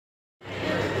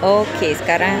Okay,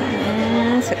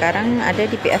 sekarang ada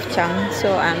di PF Chang.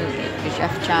 So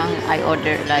PF Chang, I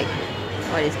ordered like,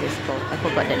 what is this called? I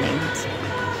forgot the names.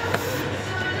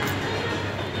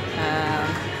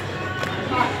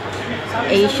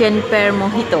 Asian pear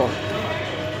mojito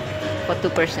for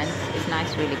 2%. It's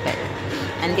nice, really good.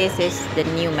 And this is the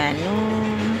new menu.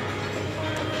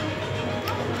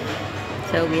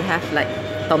 So we have like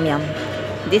tom yum.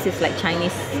 This is like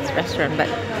Chinese restaurant, but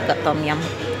got tom yum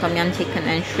chicken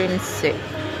and shrimp soup.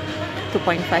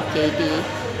 2.5 kg.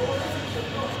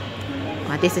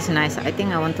 Oh, this is nice. I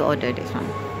think I want to order this one.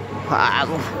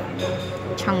 Wow.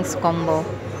 Chang's combo.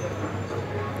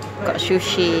 Got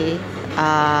sushi,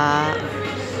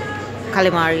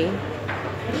 calamari.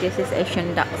 This is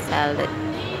Asian duck salad.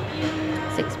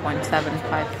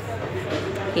 6.75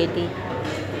 kg.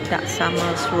 Duck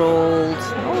summers rolls.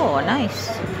 Oh, nice.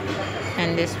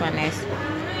 And this one is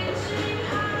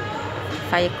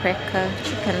firecracker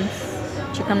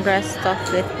chicken breast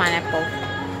stuffed with pineapple.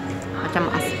 Macam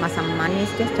masam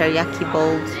manis dia, teriyaki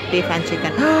bowls, beef and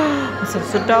chicken. Macam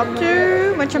sedap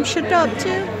tu, macam sedap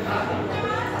tu.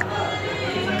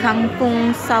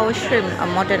 Kangkung sour shrimp, a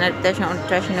modern adaptation of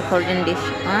traditional Korean dish.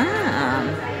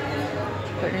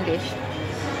 Korean dish.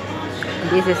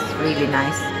 This is really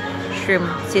nice. Shrimp,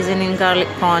 seasoning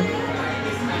garlic prawn,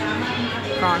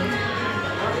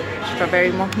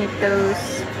 strawberry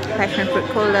mojitos, passion fruit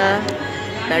cola,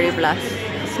 berry blast.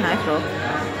 It's nice, bro.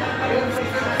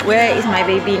 Where is my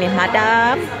baby ni?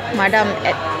 Madam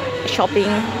at shopping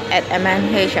at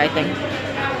MNH, I think.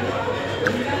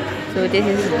 So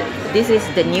this is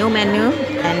the new menu,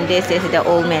 and this is the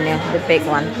old menu, the big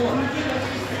one.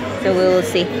 So we will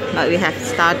see. But we have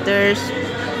starters,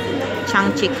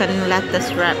 Chang chicken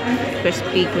lettuce wrap,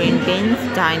 crispy green beans,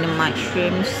 dynamite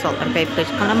shrimp, salt and pepper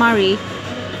calamari,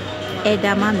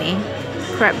 edamame,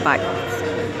 crab bites,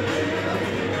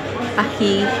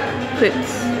 ahi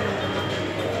crisps,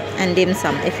 and dim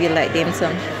sum if you like dim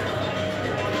sum.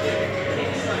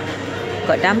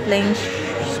 Got dumplings,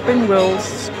 spring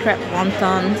rolls, crab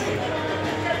wontons,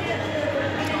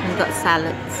 and got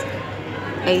salads.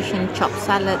 Asian chopped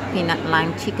salad, peanut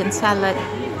lime chicken salad.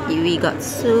 We got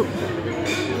soup,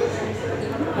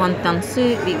 wonton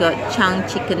soup. We got Chang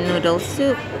chicken noodle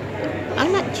soup. I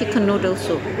like chicken noodle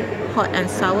soup. Hot and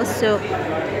sour soup.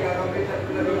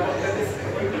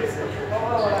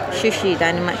 Sushi,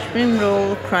 dynamite spring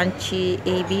roll, crunchy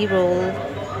AB roll,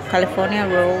 California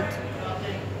roll,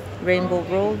 rainbow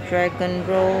roll, dragon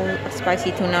roll,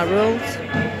 spicy tuna rolls,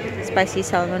 spicy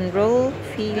salmon roll,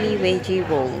 Philly veggie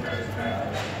roll.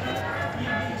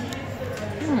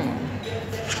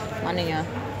 Mana ya?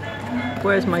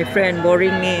 Where's my friend?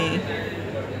 Boring ni.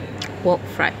 Pork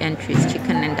fried entries,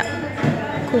 chicken and duck.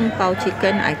 Kung Pao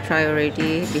chicken, I tried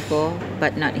already before,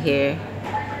 but not here.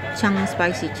 Chang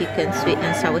spicy chicken, sweet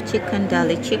and sour chicken,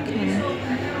 dali chicken,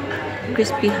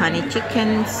 crispy honey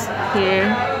chickens here,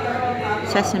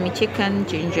 sesame chicken,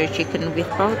 ginger chicken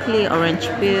with broccoli, orange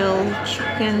peel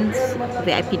chickens,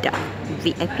 VIP duck,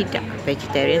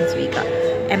 vegetarians. We got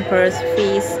emperor's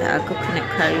feast, coconut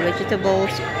curry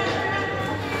vegetables,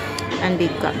 and we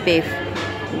got beef,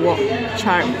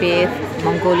 charred beef,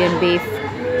 Mongolian beef,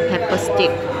 pepper stick,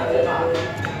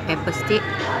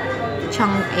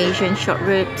 Chang Asian short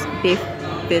ribs, beef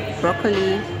with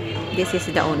broccoli. This is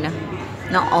the owner,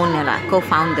 not owner lah,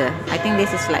 co-founder. I think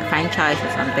this is like franchise or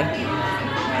something.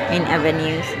 In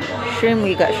avenues, shrimp,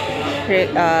 we got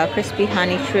crispy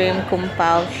honey shrimp, kung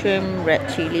pao shrimp, red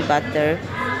chili butter,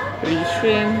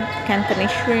 shrimp,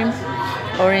 Cantonese shrimp,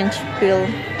 orange peel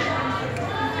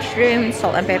shrimp,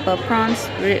 salt and pepper prawns,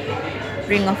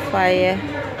 ring of fire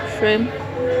shrimp,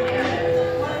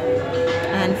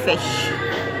 and fish.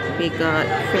 We got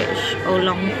fish,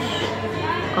 oolong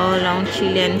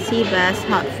Chilean sea bass,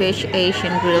 hot fish,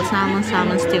 Asian grilled salmon,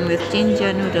 salmon steamed with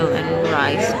ginger, noodle and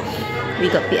rice. We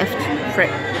got PF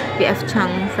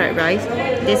Chang fried rice.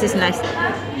 This is nice,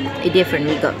 different.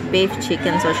 We got beef,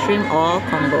 chickens or shrimp, all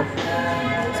combo.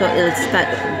 So it'll start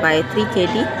by 3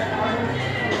 kg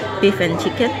beef and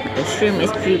chicken. The shrimp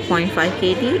is 3.5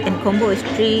 kg and combo is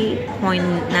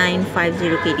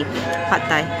 3.950 kg. Pad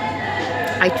Thai.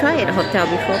 I tried at a hotel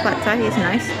before. Pad Thai is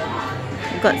nice.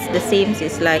 Got the same.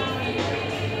 It's like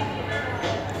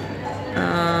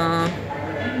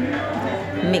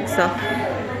mix of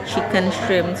chicken,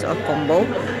 shrimps or combo.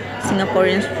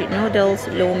 Singaporean street noodles,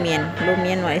 lo mian. Lo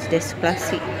mian, what is this?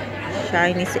 Classic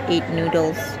Chinese 8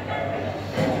 noodles.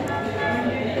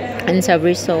 And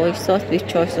savory soy sauce with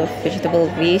choice of vegetable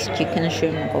base, chicken,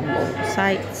 shrimp combo.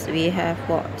 Sides we have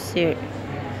what? Seared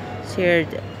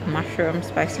mushroom,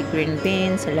 spicy green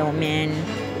beans, lo mein,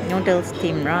 noodles,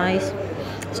 steamed rice,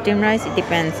 Steamed rice, it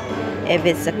depends. If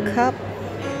it's a cup,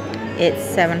 it's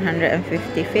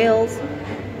 750 fils.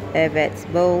 If it's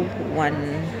bowl,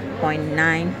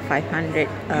 1.9, 500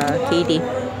 KD.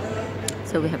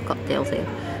 So we have cocktails here.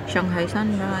 Shanghai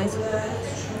Sunrise,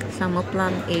 Summer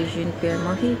Plum, Asian Pear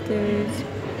Mojitos,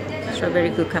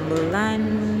 Strawberry Cucumber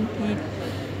Lemonade,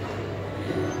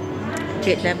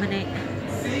 Jade Lemonade,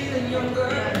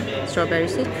 Strawberry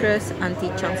Citrus,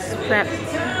 Auntie Chang's Frap,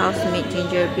 House Made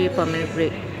Ginger Beer,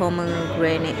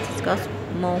 Pomegranate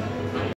Cosmo,